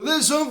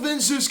this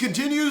offense just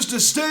continues to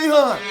stay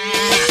hot.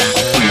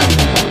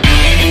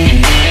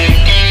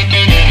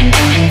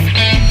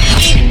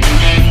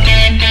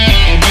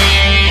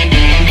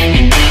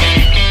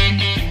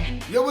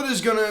 Yo, what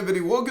is going on, everybody?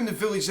 Welcome to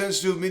Phillies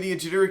Sensitive Media.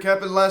 Today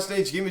recapping last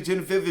night's game between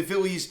the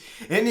Phillies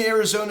and the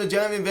Arizona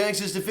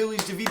Diamondbacks as the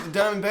Phillies defeat the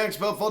Diamondbacks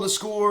by a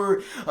score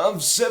of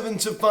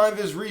 7-5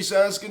 as Rhys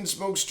Hoskins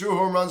smokes 2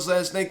 home runs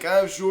last night.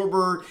 Kyle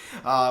Schwarber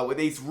with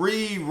a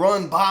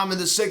 3-run bomb in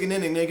the second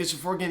inning. Now, guys,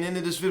 before getting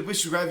into this video,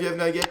 please subscribe if you have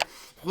not yet.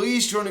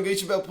 Please turn on the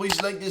notification bell.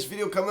 Please like this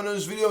video, comment on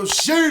this video,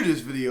 share this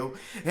video,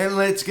 and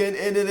let's get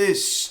into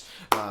this.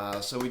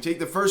 So we take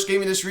the first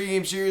game of this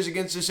 3-game series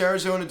against this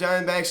Arizona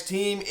Diamondbacks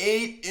team,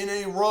 8 in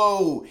a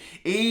row.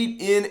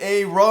 8 in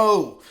a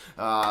row.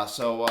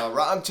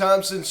 Rob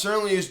Thompson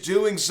certainly is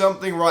doing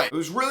something right. It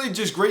was really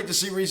just great to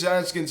see Rhys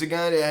Hoskins, a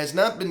guy that has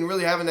not been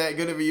really having that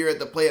good of a year at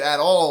the plate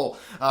at all,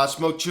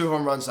 smoke 2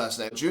 home runs last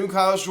night.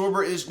 Kyle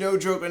Schwarber is no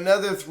joke.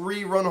 Another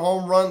 3-run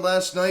home run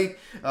last night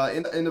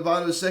in the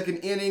bottom of the second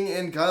inning,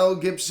 and Kyle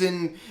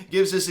Gibson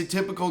gives us a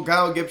typical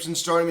Kyle Gibson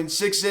start. I mean,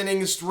 6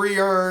 innings, 3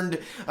 earned.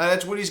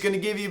 That's what he's going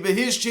to give you, but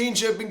his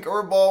changeup and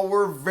curveball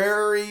were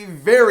very,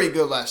 very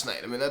good last night.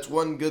 I mean, that's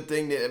one good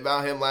thing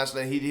about him last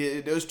night. He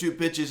did those 2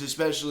 pitches,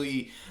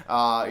 especially,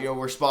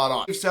 were spot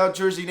on. South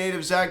Jersey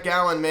native Zach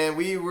Gallen, man,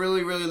 we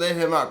really lit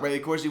him up, right?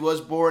 Of course, he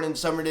was born in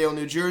Somerdale,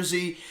 New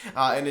Jersey,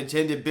 and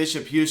attended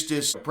Bishop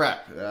Eustace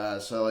Prep.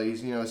 So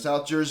he's,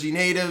 South Jersey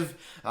native,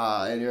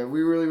 and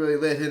we really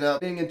lit him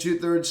up. In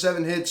 2/3,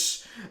 7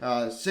 hits,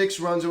 6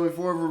 runs, only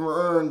 4 of them were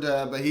earned,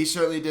 but he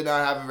certainly did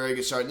not have a very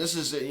good start. And this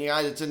is a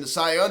guy that's in the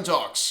Cy Young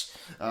talks.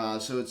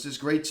 So it's just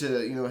great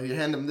to,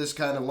 hand him this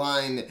kind of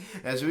line.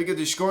 As we get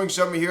the scoring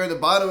summary here at the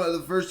bottom of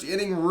the first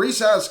inning, Rhys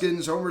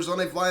Hoskins homers on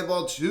a fly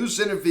ball to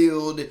center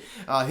field.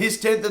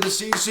 His 10th of the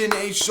season,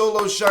 a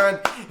solo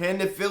shot,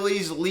 and the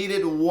Phillies lead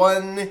it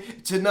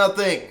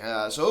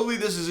 1-0. So hopefully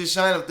this is a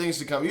sign of things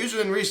to come.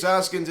 Usually when Rhys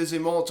Hoskins is a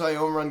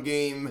multi-home run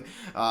game,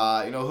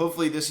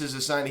 hopefully this is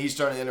a sign that he's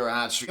starting to enter a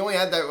hot streak. He only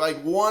had that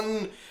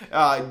one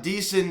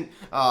decent,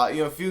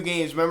 few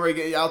games. Remember,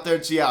 he got out there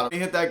in Seattle. He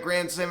hit that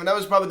grand slam, and that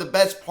was probably the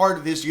best part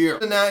of this year.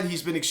 Other than that,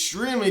 he's been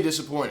extremely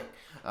disappointing.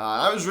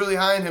 I was really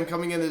high on him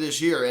coming into this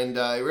year, and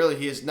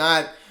he has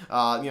not,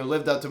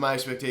 lived up to my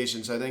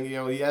expectations. I think,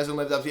 he hasn't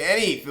lived up to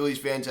any Phillies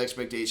fans'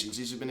 expectations.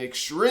 He's been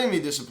extremely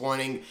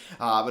disappointing,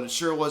 but it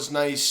sure was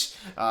nice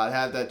to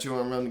have that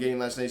 2-home run game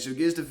last night. So it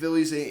gives the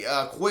Phillies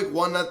a quick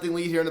 1-0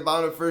 lead here in the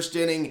bottom of the first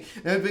inning.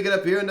 And we pick it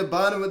up here in the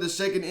bottom of the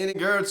second inning.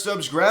 Garrett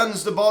Stubbs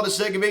grounds the ball to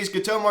second base.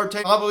 Ketel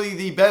Marte, probably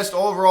the best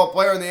overall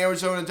player in the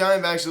Arizona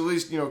Diamondbacks, at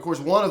least, of course,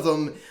 one of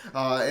them.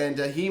 And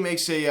he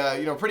makes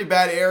a, pretty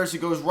bad error. So he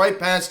goes right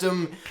past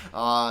him.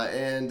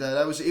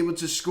 That was able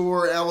to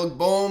score Alec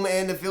Boehm,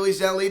 and the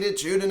Phillies now lead it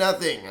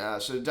 2-0.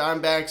 So the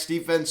Diamondbacks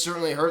defense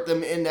certainly hurt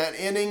them in that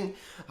inning.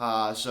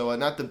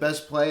 Not the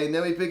best play. And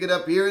then we pick it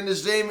up here in the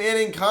same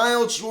inning.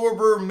 Kyle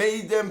Schwarber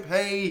made them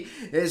pay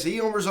as he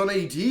homers on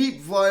a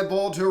deep fly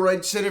ball to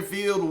right center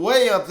field,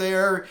 way up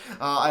there.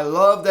 I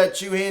love that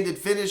 2-handed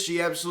finish.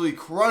 He absolutely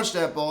crushed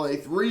that ball. A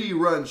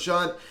 3-run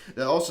shot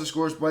that also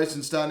scores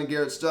Bryson Stott and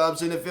Garrett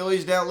Stubbs. And the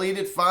Phillies now lead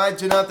it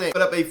 5-0.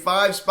 Put up a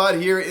 5 spot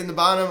here in the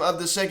bottom of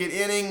the second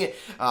inning.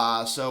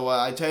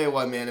 I tell you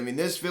what, man. I mean,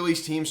 this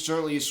Phillies team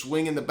certainly is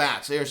swinging the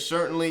bats. They are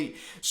certainly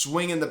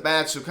swinging the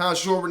bats. So Kyle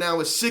Schwarber now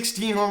with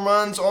 16 home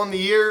runs on the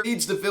year.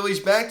 Leads the Phillies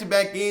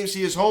back-to-back games.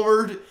 He has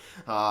homered.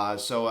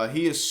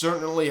 He is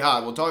certainly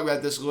hot. We'll talk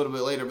about this a little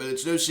bit later, but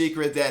it's no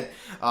secret that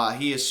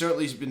he has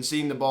certainly been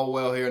seeing the ball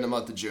well here in the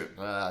month of June.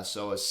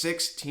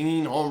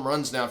 16 home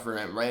runs now for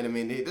him, right? I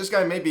mean, this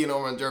guy may be an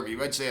home run derby. You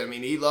might say,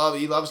 he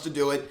loves to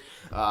do it.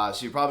 So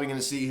you're probably going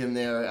to see him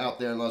out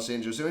there in Los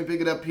Angeles. So we pick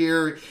it up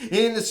here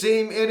in the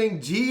same inning.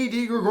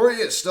 Didi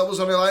Gregorius doubles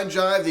on a line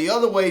drive the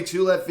other way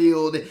to left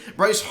field.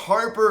 Bryce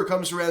Harper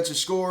comes around to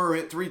score,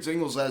 hit 3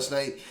 singles last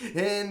night,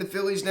 and the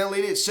Phillies now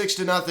lead it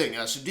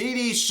 6-0. So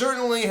Didi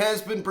certainly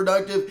has been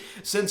productive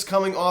since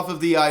coming off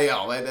of the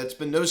IL. That's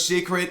been no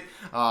secret.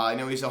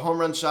 He's a home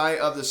run shy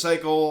of the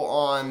cycle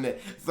on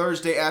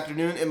Thursday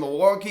afternoon in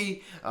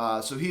Milwaukee.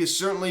 So he has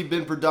certainly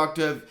been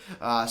productive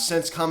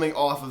since coming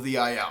off of the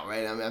IL,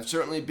 right? I've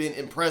certainly been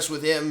impressed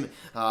with him.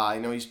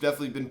 He's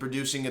definitely been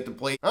producing at the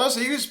plate.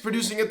 Honestly, he was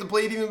producing at the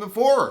plate even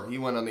before he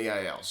went on the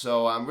IL.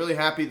 So I'm really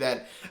happy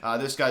that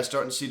this guy's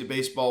starting to see the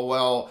baseball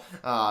well,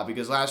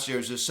 because last year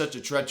was just such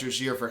a treacherous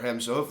year for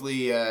him. So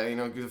hopefully,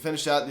 to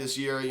finish out this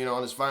year,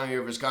 on his final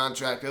year of his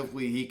contract,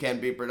 hopefully he can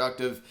be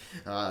productive.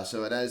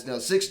 So it has now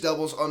 6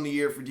 doubles on the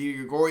year for Didi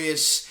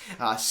Gregorius,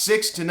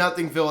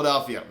 6-0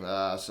 Philadelphia.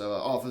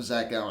 Off of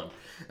Zach Gallen.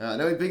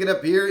 Now we pick it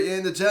up here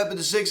in the top of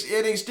the 6th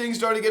inning. Things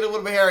starting to get a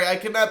little bit hairy. I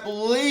cannot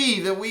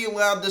believe that we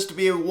allowed this to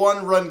be a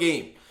 1-run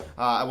game.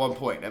 at one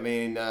point. I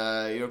mean,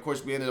 of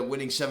course, we ended up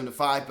winning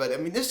 7-5, but I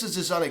mean, this is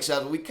just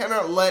unacceptable. We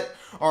cannot let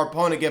our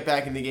opponent get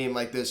back in the game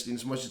like this,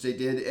 as much as they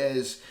did.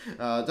 As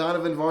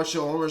Donovan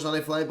Varsho homers on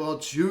a fly ball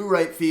to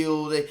right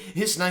field,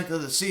 his 9th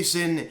of the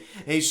season,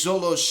 a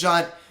solo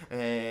shot.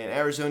 And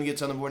Arizona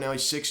gets on the board now, a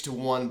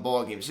 6-1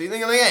 ball game. So you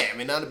think, like, hey, I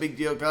mean, not a big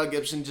deal. Kyle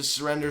Gibson just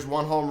surrenders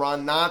 1 home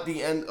run, not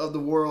the end of the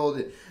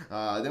world.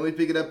 Then we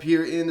pick it up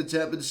here in the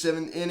top of the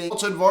 7th inning.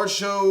 Dalton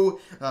Varsho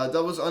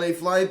doubles on a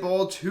fly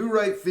ball to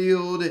right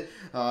field.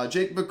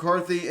 Jake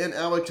McCarthy and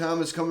Alec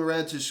Thomas come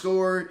around to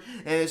score,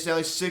 and it's now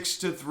a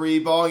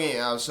 6-3 ball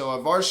game. So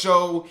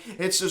Varsho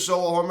hits the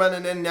solo home run,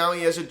 and then now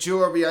he has a 2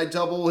 RBI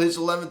double, his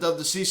 11th of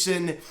the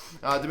season,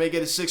 to make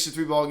it a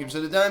 6-3 ball game.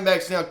 So the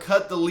Diamondbacks now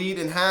cut the lead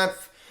in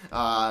half.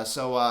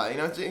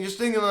 Just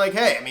thinking like,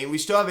 hey, I mean, we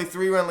still have a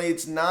 3-run lead.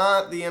 It's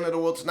not the end of the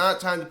world. It's not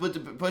time to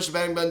push the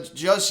batting button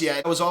just yet.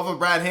 It was off of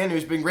Brad Hand,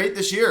 who's been great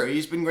this year.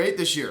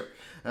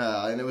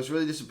 And it was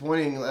really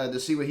disappointing to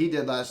see what he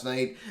did last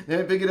night. Then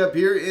we pick it up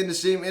here in the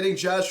same inning.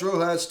 Josh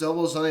Rojas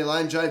doubles on a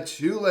line drive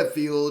to left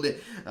field.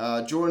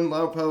 Jordan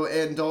Laupo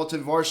and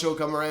Dalton Varsho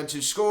come around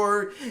to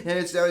score, and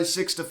it's now a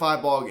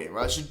 6-5 ball game,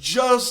 right? So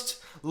just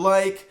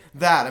like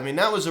that. I mean,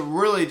 that was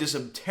just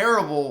a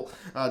terrible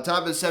top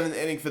of the 7th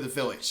inning for the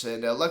Phillies.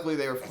 And luckily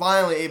they were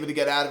finally able to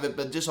get out of it,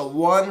 but just a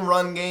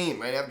 1-run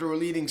game, right? After we're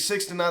leading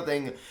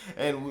 6-0,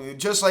 and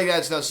just like that,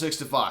 it's now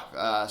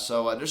 6-5.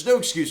 So there's no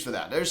excuse for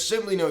that. There's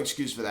simply no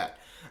excuse for that.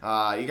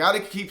 You got to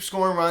keep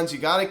scoring runs. You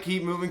got to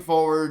keep moving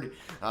forward.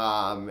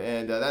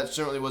 And that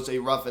certainly was a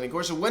rough inning. Of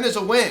course, a win is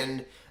a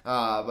win.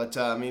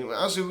 I mean,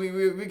 honestly,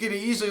 we could have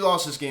easily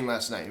lost this game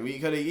last night. We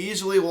could have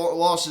easily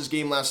lost this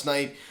game last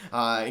night,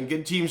 and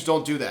good teams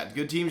don't do that.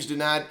 Good teams do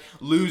not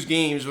lose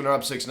games when they're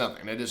up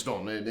 6-0. They just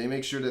don't. They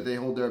make sure that they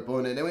hold their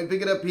opponent. And we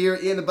pick it up here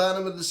in the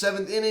bottom of the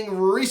 7th inning.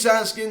 Rhys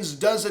Hoskins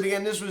does it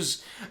again. This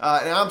was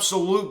an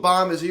absolute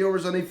bomb as he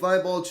homers on a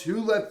fly ball to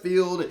left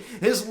field.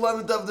 His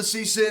 11th of the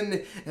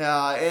season,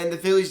 and the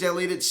Phillies now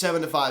lead it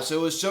 7-5. So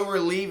it was so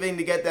relieving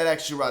to get that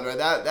extra run. Right?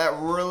 That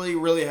really,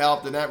 really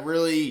helped, and that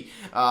really,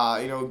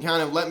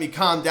 kind of let me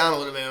calm down a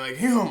little bit. I'm like,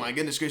 oh my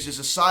goodness gracious,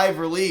 a sigh of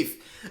relief.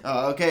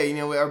 Our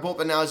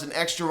bullpen now has an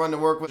extra run to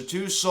work with.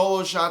 2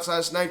 solo shots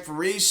last night for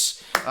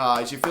Rhys.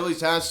 He's your Phillies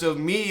Tasco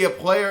Media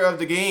Player of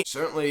the Game.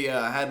 Certainly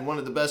had one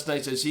of the best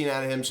nights I've seen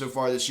out of him so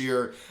far this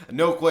year.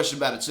 No question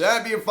about it. So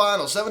that'd be your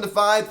final.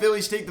 7-5.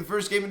 Phillies take the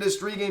first game of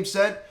this 3-game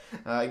set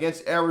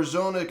against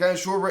Arizona. Kyle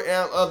Schwarber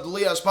out of the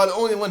leadoff spot. The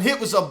only one hit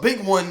was a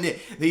big one.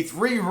 The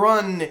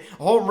 3-run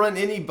home run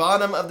in the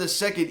bottom of the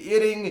 2nd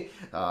inning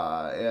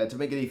to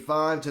make it a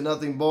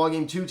 5-0 ball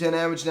game. 210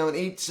 average now, an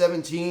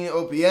 817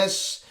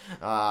 OPS.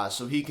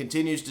 So he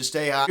continues to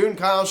stay high.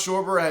 Kyle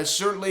Schwarber has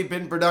certainly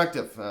been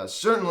productive.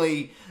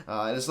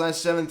 In his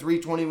last 7,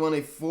 321,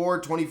 a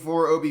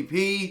 424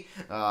 OBP.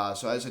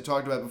 So as I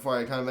talked about before,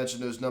 I kind of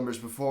mentioned those numbers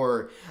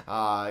before.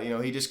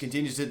 He just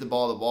continues to hit the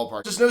ball at the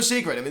ballpark. It's no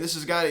secret. I mean, this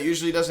is a guy that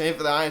usually doesn't hit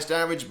for the highest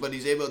average, but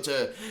he's able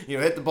to,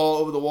 hit the ball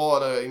over the wall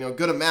at a,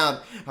 good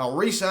amount.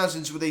 Rhys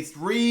Hoskins with a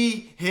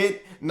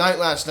 3-hit night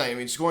last night. I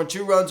mean, scoring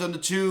 2 runs on the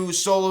 2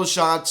 solo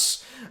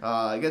shots.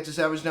 Gets his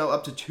average now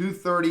up to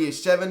 230, a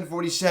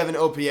 747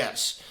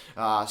 OPS.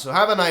 So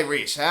have a night,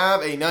 Rhys.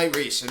 Have a night,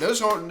 Rhys. And those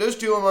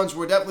 2 home runs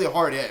were definitely a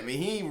hard hit. I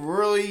mean, he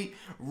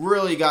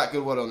really got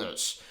good one on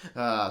those.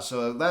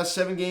 So last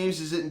 7 games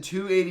he's hitting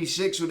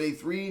 286 with a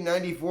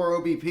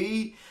 394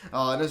 OBP.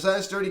 In his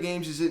last 30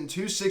 games he's hitting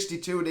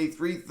 262 with a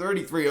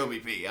 333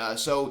 OBP.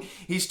 So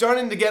he's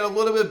starting to get a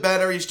little bit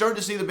better. He's starting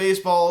to see the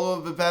baseball a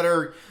little bit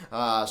better.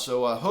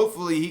 So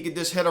hopefully he could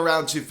just hit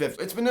around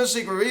 250. It's been no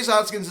secret. Rhys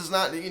Hoskins is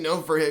not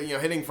for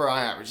hitting for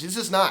high average. He's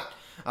just not.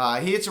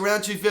 He hits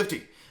around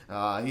 250.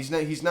 He's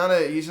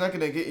not going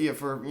to get you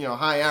for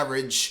high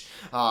average,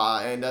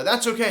 and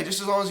that's okay.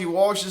 Just as long as he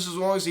walks, just as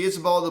long as he hits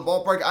the ball at the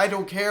ballpark, I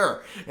don't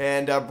care.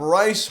 And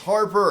Bryce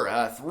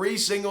Harper, 3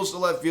 singles to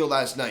left field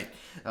last night.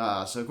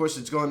 So of course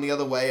it's going the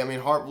other way. I mean,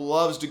 Harp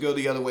loves to go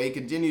the other way. He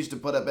continues to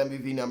put up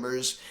MVP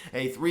numbers,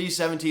 a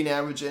 317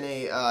 average and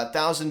a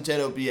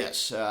 1010 OPS.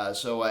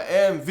 So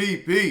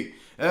MVP.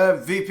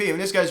 MVP. I mean,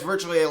 this guy's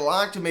virtually a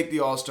lock to make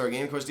the All-Star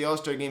game. Of course, the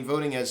All-Star game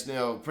voting has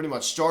pretty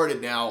much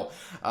started now.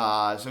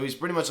 So he's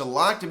pretty much a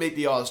lock to make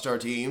the All-Star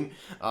team.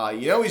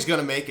 He's going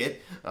to make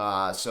it.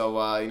 I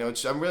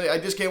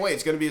just can't wait.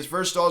 It's going to be his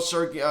first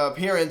All-Star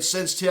appearance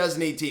since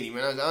 2018. I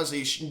mean,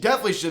 honestly, he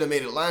definitely should have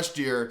made it last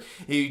year.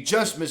 He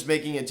just missed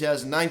making it in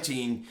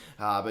 2019.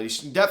 But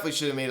he definitely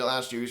should have made it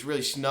last year. He was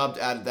really snubbed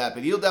out of that.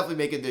 But he'll definitely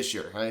make it this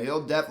year. Right?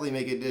 He'll definitely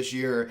make it this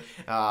year.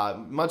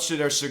 Much to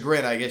their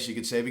chagrin, I guess you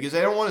could say, because they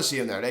don't want to see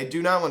him there. They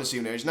do not want to see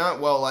him there. He's not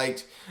well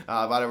liked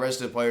by the rest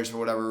of the players for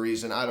whatever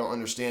reason. I don't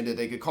understand it.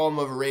 They could call him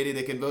overrated.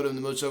 They can vote him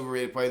the most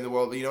overrated player in the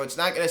world. But, it's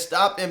not going to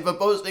stop him from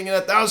posting an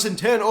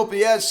 1010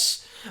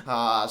 OPS.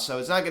 So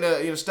it's not going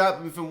to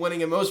stop him from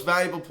winning a most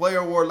valuable player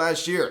award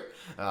last year.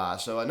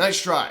 So a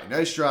nice try.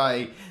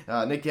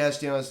 Nick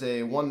Castellanos,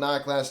 a 1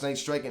 knock last night,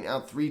 striking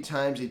out 3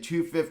 times, a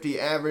 250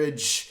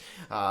 average.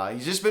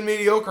 He's just been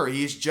mediocre.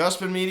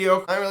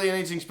 Not really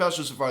anything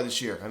special so far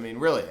this year. I mean,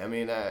 really.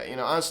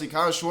 Honestly,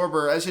 Kyle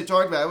Schwarber, as I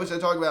talk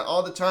about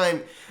all the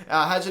time,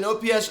 has an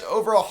OPS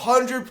over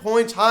 100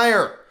 points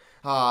higher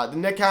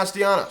than Nick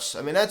Castellanos.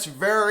 I mean, that's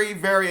very,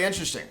 very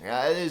interesting.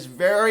 It is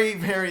very,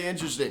 very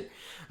interesting.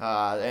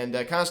 And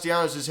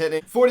Castellanos is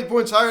hitting 40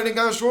 points higher than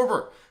Kyle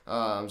Schwarber.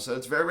 So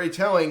it's very, very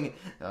telling.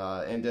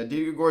 And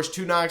Didi Gregorius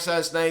 2 knocks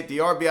last night. The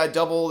RBI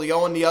double, the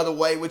going the other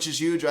way, which is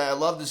huge. I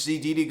love to see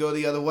Didi go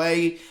the other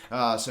way.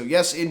 So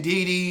yes,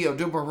 indeedy,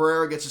 Odubel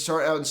Herrera gets to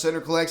start out in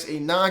center, collects a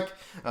knock.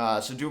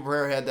 So Odubel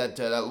Herrera had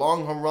that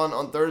long home run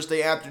on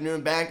Thursday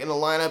afternoon, back in the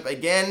lineup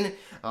again.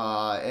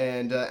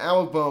 And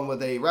Alec Bohm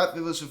with a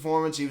rapid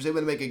performance. He was able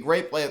to make a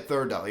great play at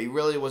third, though. He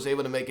really was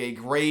able to make a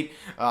great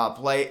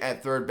play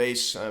at third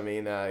base. I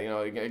mean,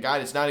 a guy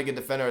that's not a good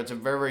defender. It's a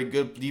very, very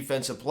good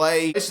defensive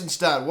play.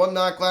 Stott, 1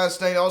 knock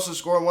last night, also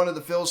scored one of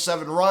the Phillies,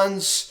 7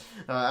 runs.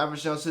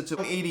 Average now sits at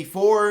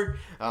 184.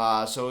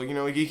 So, he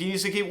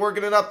needs to keep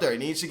working it up there.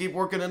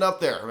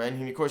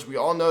 And, of course, we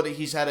all know that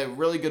he's had a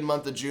really good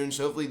month of June,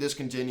 so hopefully this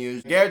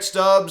continues. Garrett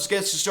Stubbs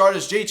gets to start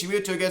as JT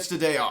Muto gets the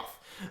day off.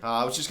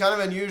 Which is kind of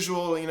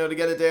unusual, to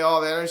get a day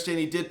off. I understand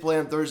he did play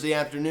on Thursday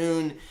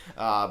afternoon,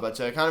 but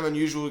kind of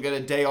unusual to get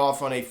a day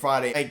off on a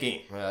Friday night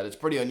game. It's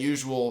pretty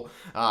unusual.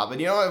 But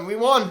we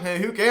won.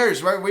 Who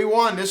cares, right? We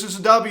won. This was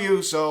a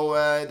W, so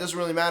it doesn't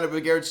really matter.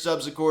 But Garrett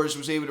Stubbs, of course,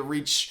 was able to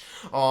reach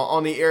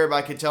on the air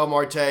by Ketel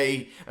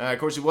Marte. Of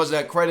course, he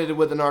wasn't credited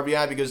with an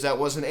RBI because that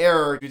was an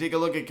error. If you take a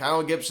look at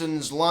Kyle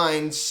Gibson's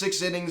line,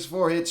 6 innings,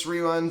 4 hits, 3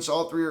 runs,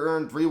 all 3 are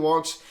earned, 3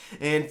 walks,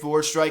 and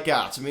 4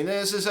 strikeouts. I mean,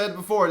 as I said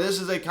before, this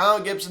is a Kyle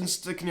Gibson's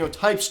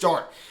type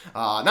start.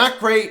 Not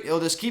great. He'll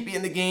just keep you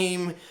in the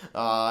game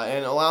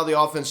and allow the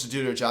offense to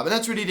do their job. And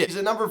that's what he did. He's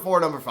a number 4,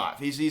 number 5.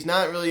 He's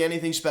not really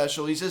anything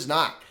special. He's just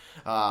not.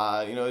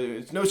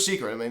 It's no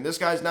secret. I mean, this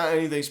guy's not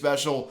anything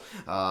special.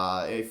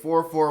 A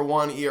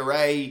 4.41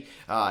 ERA.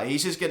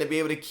 He's just going to be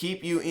able to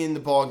keep you in the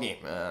ball game.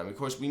 Of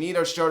course, we need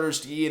our starters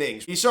to eat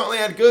innings. He certainly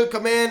had good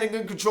command and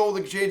good control of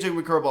the changeup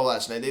with curveball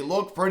last night. They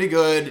looked pretty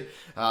good.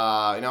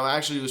 I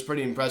actually was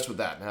pretty impressed with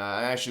that.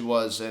 I actually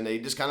was, and they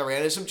just kind of ran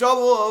into some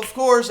trouble. Of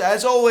course,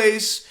 as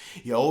always,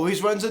 he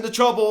always runs into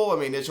trouble. I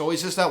mean, it's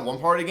always just that one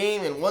part of the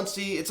game, and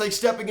it's like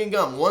stepping in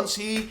gum. Once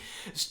that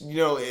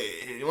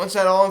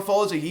all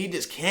unfolds, he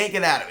just can't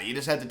get out of it. You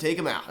just have to take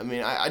him out. I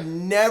mean, I've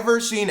never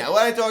seen that.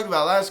 What I talked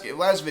about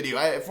last video,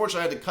 I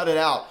unfortunately had to cut it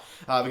out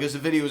because the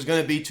video was going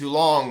to be too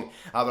long,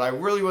 but I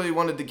really, really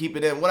wanted to keep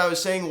it in. What I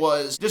was saying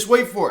was, just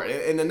wait for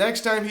it. And the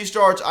next time he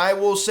starts,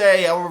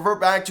 I'll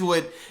revert back to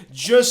it.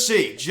 Just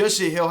see.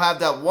 He'll have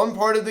that one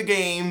part of the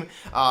game,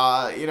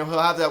 he'll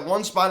have that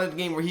one spot of the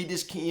game where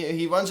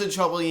he runs into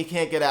trouble and he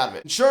can't get out of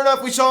it. And sure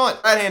enough, we saw it.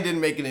 Right hand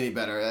didn't make it any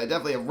better.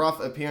 Definitely a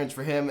rough appearance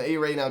for him.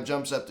 A-rate now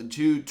jumps up to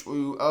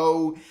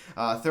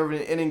 2.20. Third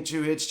inning,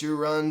 2 hits, 2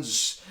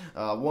 runs,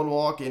 1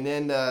 walk, and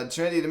then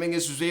Serandy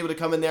Dominguez was able to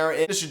come in there and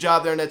finish the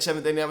job there in that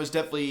 7th inning. That was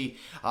definitely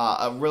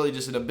really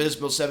just an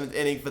abysmal 7th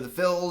inning for the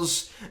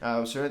Phils.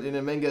 Serandy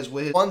Dominguez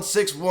with his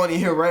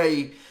 1.61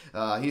 ERA.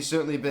 He's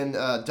certainly been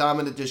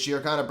dominant this year.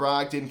 Connor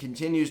Brogdon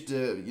continues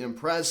to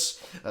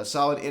impress. A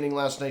solid inning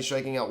last night,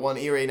 striking out 1.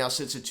 ERA now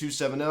sits at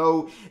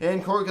 2.70.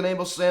 And Corey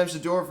Knebel slams the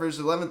door for his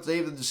 11th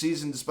save of the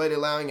season despite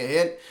allowing a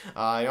hit.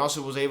 He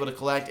also was able to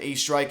collect a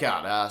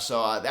strikeout.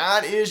 So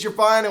that is your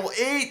final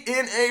 8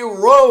 in a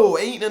row.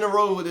 8 in a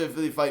row with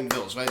the Fighting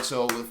Phils, right?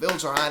 So the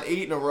Phils are on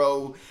 8 in a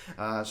row.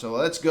 So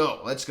let's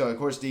go. Of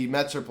course, the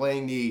Mets are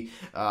playing the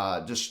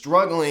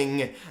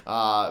struggling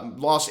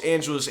Los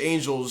Angeles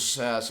Angels.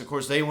 So of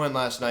course they won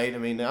last night. I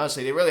mean,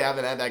 honestly, they really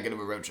haven't had that good of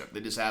a road trip.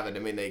 They just haven't. I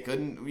mean, they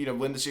couldn't,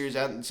 win the series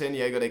out in San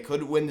Diego. They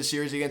couldn't win the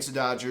series against the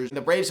Dodgers. And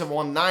the Braves have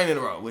won 9 in a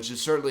row, which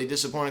is certainly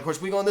disappointing. Of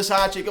course, we go on this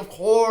hot streak. Of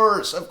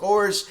course.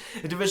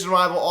 The division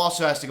rival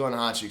also has to go on a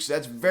hot streak. So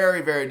that's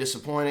very, very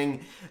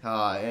disappointing.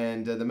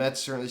 And the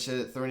Mets certainly sit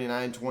at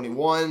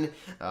 39-21.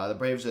 The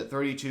Braves at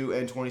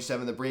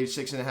 32-27. The Braves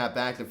 6.5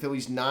 back. The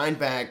Phillies 9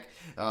 back.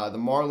 The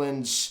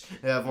Marlins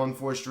have won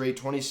 4 straight,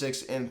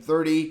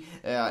 26-30,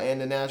 and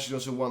the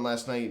Nationals who won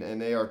last night, and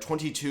they are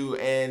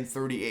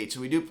 22-38.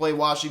 So we do play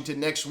Washington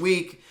next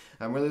week.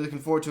 I'm really looking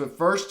forward to it.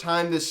 First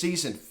time this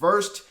season.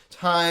 So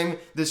I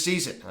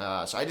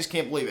just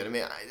can't believe it. I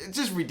mean, it's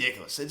just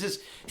ridiculous. It's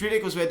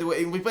ridiculous. We had to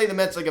wait. We played the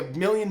Mets like a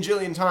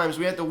jillion times.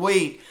 We had to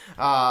wait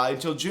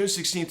until June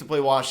 16th to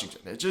play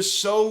Washington. It's just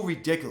so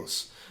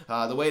ridiculous.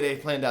 The way they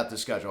planned out the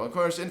schedule. Of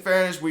course, in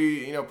fairness,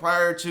 we,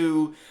 prior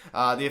to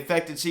the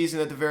affected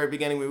season at the very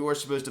beginning, we were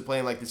supposed to play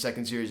in like the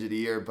second series of the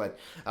year, but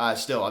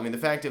still, I mean,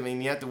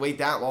 you have to wait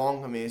that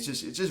long. I mean, it's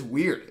just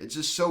weird. It's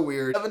just so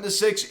weird.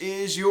 7-6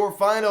 is your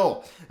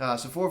final.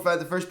 So 4-5,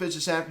 the first pitch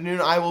this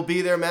afternoon. I will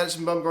be there.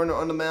 Madison Bumgarner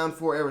on the mound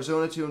for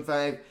Arizona,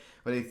 2-5.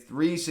 With a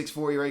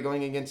 3.64 ERA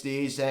going against the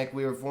A's. Zach,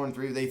 we were 4-3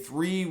 with a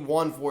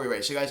 3.14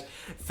 ERA. So, guys,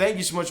 thank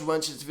you so much for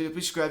watching this video.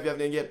 Please subscribe if you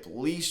haven't done yet.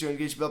 Please share,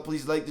 engage the bell.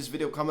 Please like this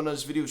video, comment on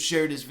this video,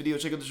 share this video,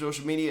 check out the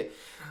social media.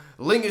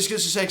 Link is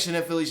just a section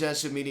at Phillies and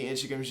Stove Media,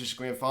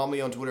 Instagram. Follow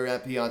me on Twitter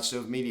at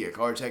 @PeonStoveMedia.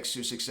 Call or text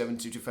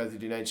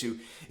 267-225-3292.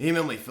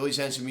 Email me,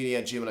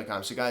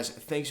 philliesandstovemedia@gmail.com. So guys,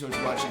 thanks so much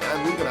for watching.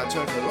 I'm Luke, and I'll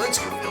turn to the Let's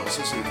Go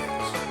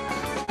Phillies.